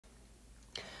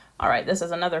All right, this is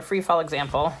another free fall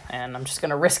example, and I'm just going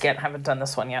to risk it. I haven't done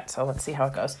this one yet, so let's see how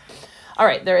it goes. All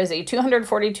right, there is a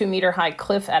 242-meter high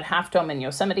cliff at Half Dome in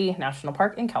Yosemite National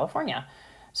Park in California.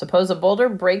 Suppose a boulder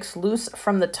breaks loose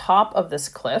from the top of this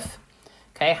cliff.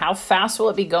 Okay, how fast will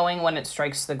it be going when it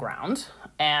strikes the ground?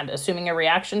 And assuming a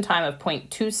reaction time of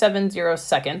 0.270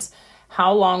 seconds,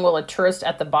 how long will a tourist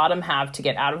at the bottom have to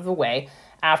get out of the way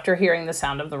after hearing the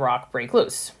sound of the rock break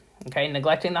loose? Okay,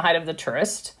 neglecting the height of the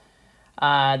tourist,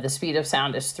 the speed of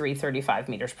sound is 335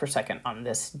 meters per second on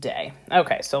this day.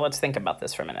 Okay, so let's think about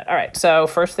this for a minute. All right, so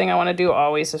first thing I want to do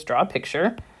always is draw a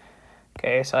picture.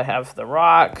 Okay, so I have the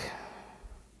rock.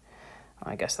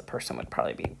 I guess the person would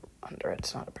probably be under it.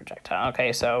 It's not a projectile.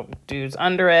 Okay, so dude's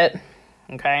under it.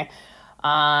 Okay,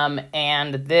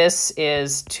 and this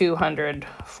is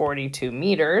 242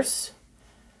 meters.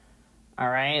 All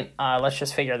right, let's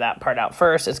just figure that part out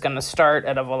first. It's going to start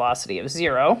at a velocity of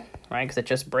 0, right, because it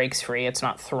just breaks free. It's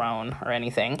not thrown or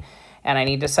anything. And I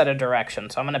need to set a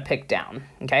direction, so I'm going to pick down,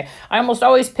 okay? I almost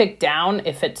always pick down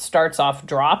if it starts off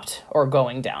dropped or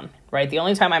going down, right? The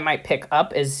only time I might pick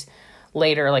up is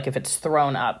later, like if it's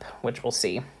thrown up, which we'll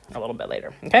see a little bit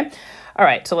later, okay? All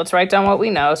right, so let's write down what we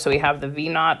know. So we have the V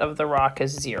naught of the rock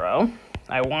is 0.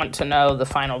 I want to know the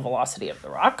final velocity of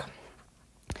the rock.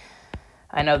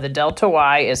 I know the delta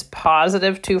y is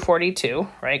positive 242,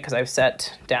 right, because I've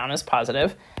set down as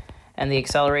positive, and the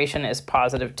acceleration is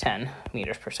positive 10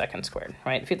 meters per second squared,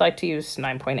 right? If you'd like to use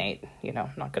 9.8, you know,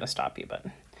 I'm not going to stop you, but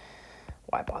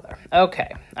why bother?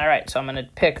 Okay, all right, so I'm going to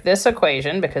pick this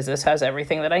equation because this has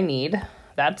everything that I need.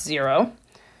 That's 0.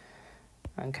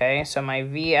 Okay, so my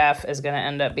VF is going to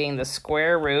end up being the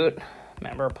square root,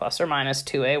 remember, plus or minus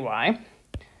 2AY,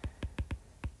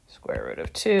 square root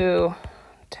of 2,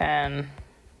 10,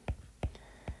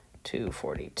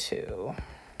 242.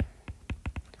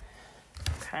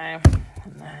 Okay,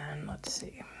 and then let's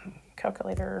see,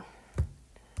 calculator.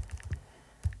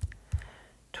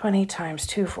 20 times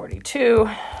 242,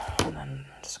 and then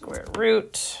square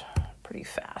root, pretty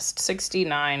fast,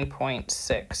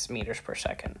 69.6 meters per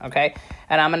second, okay?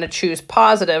 And I'm going to choose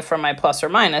positive from my plus or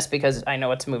minus because I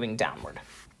know it's moving downward,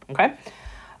 okay?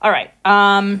 All right,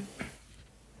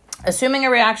 assuming a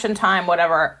reaction time,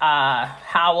 whatever,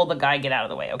 how will the guy get out of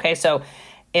the way, okay? So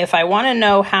if I want to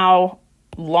know how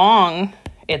long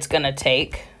it's going to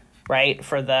take, right,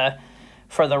 for the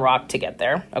rock to get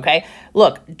there, okay?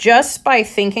 Look, just by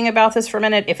thinking about this for a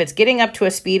minute, if it's getting up to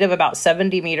a speed of about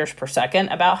 70 meters per second,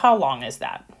 about how long is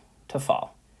that to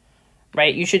fall,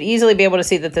 right? You should easily be able to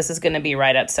see that this is going to be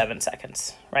right at 7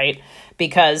 seconds, right?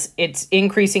 Because it's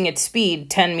increasing its speed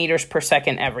 10 meters per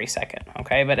second every second,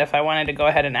 okay? But if I wanted to go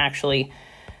ahead and actually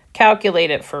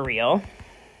calculate it for real,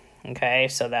 okay,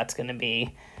 so that's going to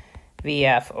be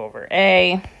VF over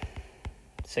A,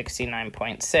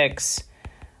 69.6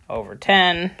 over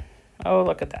 10. Oh,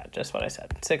 look at that. Just what I said.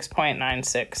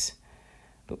 6.96,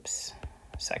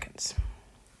 seconds.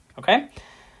 Okay?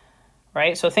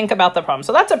 Right? So think about the problem.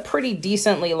 So that's a pretty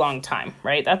decently long time,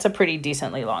 right? That's a pretty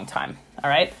decently long time. All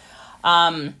right?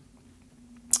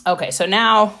 Okay, so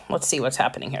now let's see what's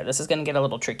happening here. This is going to get a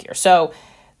little trickier. So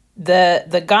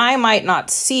the guy might not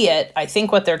see it. I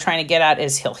think what they're trying to get at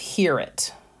is he'll hear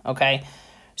it. Okay?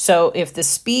 So if the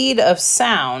speed of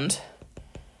sound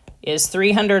is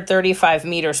 335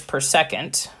 meters per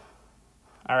second,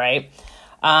 all right,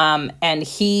 and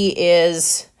he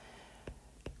is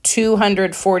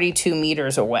 242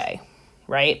 meters away,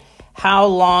 right? How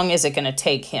long is it going to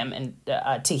take him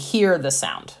to hear the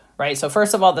sound, right? So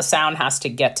first of all, the sound has to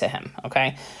get to him,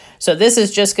 okay? So this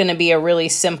is just going to be a really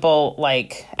simple,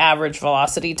 like, average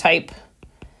velocity type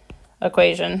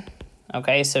equation,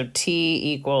 okay? So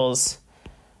T equals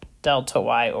delta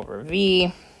Y over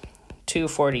V,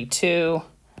 242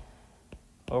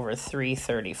 over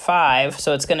 335.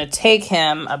 So it's going to take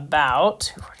him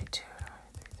about 242,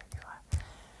 335.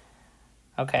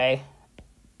 Okay,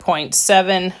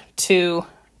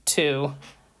 0.722.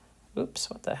 Oops,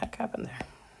 what the heck happened there?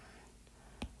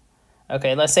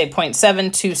 Okay, let's say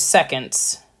 0.72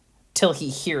 seconds till he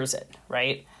hears it,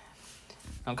 right?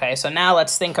 Okay, so now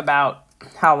let's think about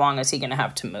how long is he going to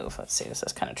have to move. Let's see, this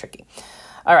is kind of tricky.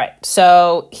 All right,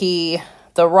 so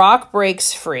the rock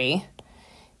breaks free.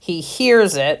 He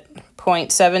hears it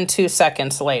 0.72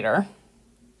 seconds later,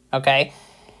 okay?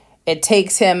 It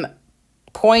takes him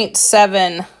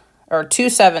 0.7 or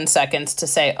 27 seconds to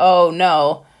say, oh,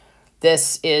 no,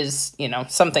 this is, you know,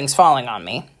 something's falling on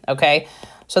me, okay?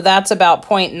 So that's about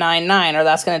 0.99, or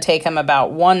that's going to take him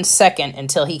about 1 second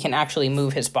until he can actually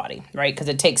move his body, right? Because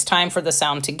it takes time for the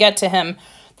sound to get to him.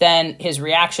 Then his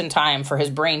reaction time for his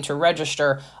brain to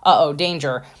register, uh-oh,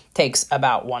 danger, takes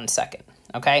about 1 second,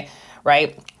 okay?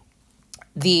 Right?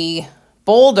 The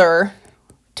boulder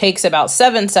takes about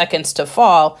 7 seconds to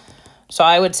fall, so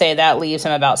I would say that leaves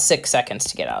him about 6 seconds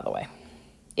to get out of the way.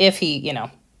 If he, you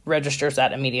know, registers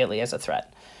that immediately as a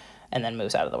threat and then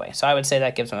moves out of the way. So I would say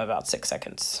that gives him about 6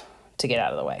 seconds to get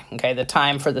out of the way. Okay, the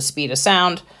time for the speed of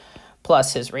sound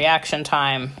plus his reaction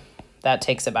time, that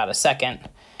takes about a second.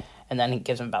 And then he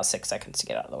gives him about 6 seconds to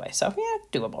get out of the way. So yeah,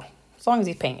 doable, as long as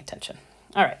he's paying attention.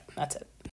 All right, that's it.